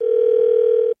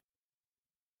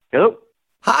Hello?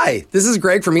 Hi, this is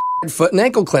Greg from Foot and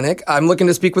Ankle Clinic. I'm looking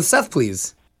to speak with Seth,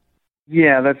 please.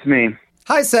 Yeah, that's me.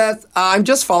 Hi, Seth. I'm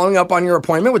just following up on your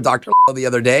appointment with Dr. the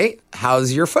other day.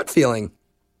 How's your foot feeling?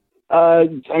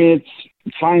 It's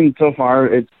fine so far.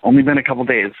 It's only been a couple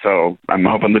days, so I'm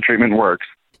hoping the treatment works.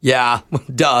 Yeah,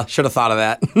 duh. Should have thought of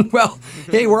that. Well,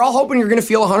 hey, we're all hoping you're going to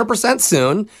feel 100%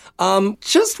 soon.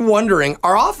 Just wondering,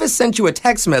 our office sent you a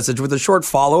text message with a short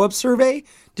follow-up survey.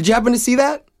 Did you happen to see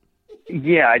that?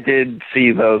 Yeah, I did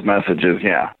see those messages,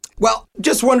 yeah. Well,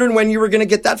 just wondering when you were going to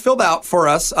get that filled out for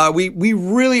us. We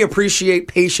really appreciate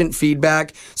patient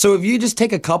feedback. So if you just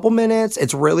take a couple minutes,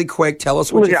 it's really quick. Tell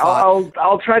us what you thought.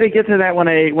 I'll try to get to that when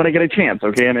I get a chance,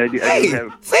 okay?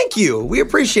 Thank you. We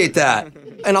appreciate that.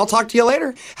 And I'll talk to you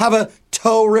later. Have a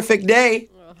terrific day.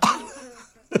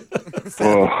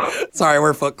 Sorry,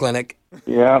 we're Foot Clinic.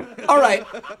 Yeah. All right.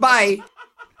 Bye.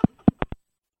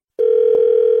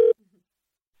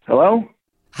 Hello?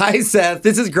 Hi, Seth.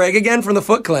 This is Greg again from the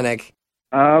Foot Clinic.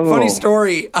 Funny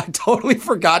story. I totally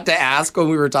forgot to ask when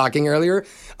we were talking earlier.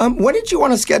 When did you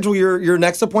want to schedule your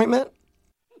next appointment?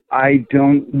 I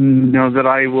don't know that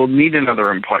I will need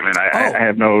another appointment. I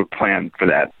have no plan for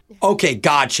that. Okay,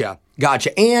 gotcha.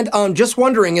 And just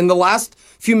wondering, in the last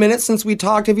few minutes since we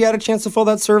talked, have you had a chance to fill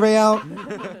that survey out?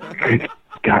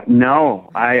 God, no.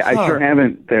 I sure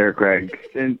haven't there, Greg.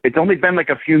 It's only been like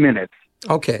a few minutes.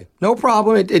 Okay, no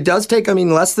problem. It does take,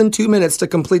 less than 2 minutes to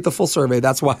complete the full survey.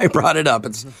 That's why I brought it up.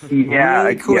 It's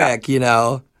really quick, you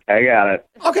know. I got it.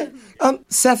 Okay.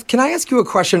 Seth, can I ask you a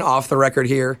question off the record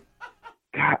here?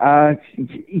 Yeah,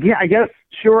 I guess.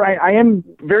 Sure, I am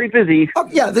very busy. Oh,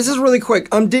 yeah, this is really quick.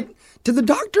 Did the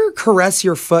doctor caress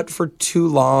your foot for too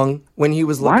long when he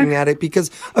was looking at it? Because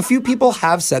a few people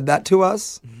have said that to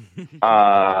us.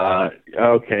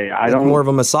 Okay, I don't... More of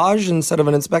a massage instead of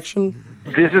an inspection?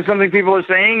 This is something people are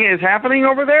saying is happening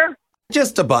over there?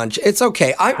 Just a bunch. It's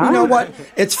okay. You know what?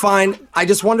 It's fine. I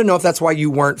just wanted to know if that's why you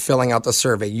weren't filling out the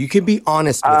survey. You can be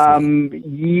honest with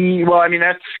me. Well,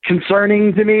 that's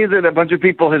concerning to me that a bunch of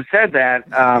people have said that.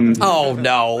 Oh,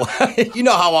 no. You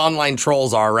know how online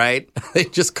trolls are, right? They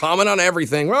just comment on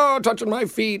everything. Oh, touching my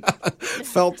feet.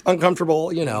 Felt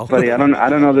uncomfortable, you know. Buddy, I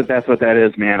don't know that that's what that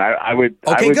is, man. I would...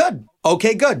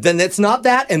 Okay, good. Then it's not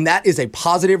that, and that is a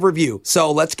positive review.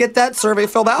 So let's get that survey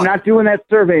filled out. I'm not doing that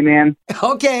survey, man.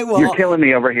 Okay, well... You're killing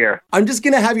me over here. I'm just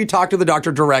going to have you talk to the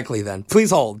doctor directly then.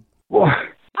 Please hold. Oh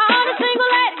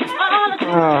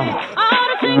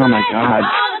my God.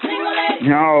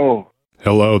 No.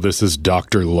 Hello, this is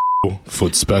Dr.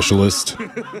 Foot Specialist.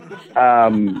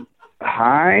 Hi?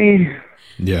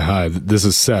 Yeah, hi. This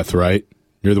is Seth, right?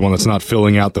 You're the one that's not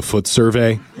filling out the foot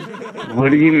survey? What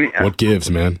do you mean? What gives,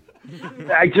 man?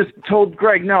 I just told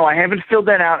Greg, no, I haven't filled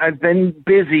that out. I've been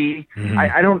busy. Mm-hmm.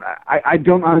 I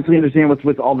don't honestly understand what's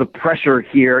with all the pressure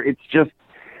here. It's just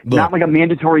not like a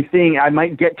mandatory thing. I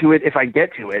might get to it if I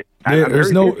get to it.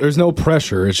 There's no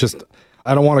pressure. It's just,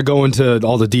 I don't want to go into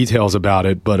all the details about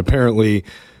it, but apparently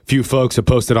few folks have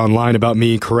posted online about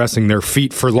me caressing their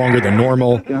feet for longer than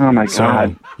normal. Oh my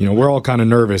God. We're all kind of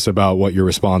nervous about what your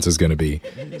response is going to be.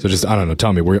 So just, I don't know,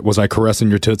 tell me, was I caressing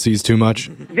your tootsies too much?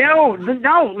 No,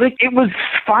 it was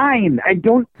fine. I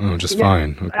don't... Oh, just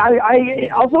fine. Okay. I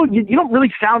also, you don't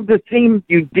really sound the same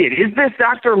you did. Is this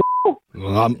Dr.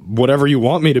 Well, whatever you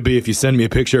want me to be if you send me a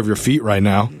picture of your feet right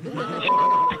now.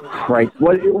 Christ,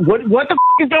 what the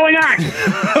is going on?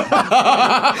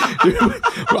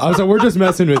 Dude, so we're just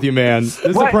messing with you, man. This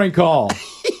is a prank call.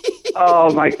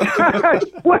 Oh my God.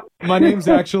 What? My name's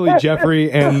actually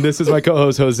Jeffrey, and this is my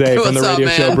co-host Jose from the radio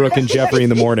show Brooke and Jeffrey in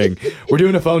the Morning. We're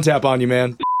doing a phone tap on you,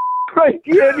 man. Christ,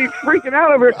 you had me freaking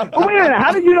out over it. Oh, wait a minute.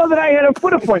 How did you know that I had a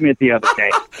foot appointment the other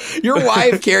day? Your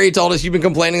wife, Carrie, told us you've been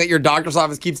complaining that your doctor's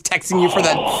office keeps texting you for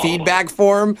that feedback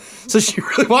form. So she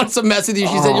really wants to mess with you.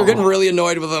 She said you're getting really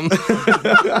annoyed with them.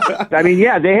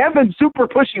 Yeah, they have been super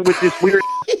pushy with this weird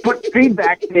foot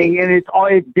feedback thing, and it's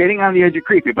getting on the edge of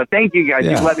creepy. But thank you guys.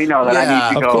 You've let me know that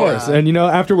I need to go. Of course. And,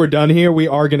 after we're done here, we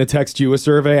are going to text you a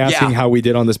survey asking how we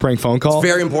did on this prank phone call. It's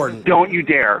very important. Don't you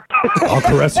dare. I'll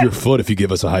caress your foot if you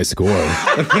give us a high score.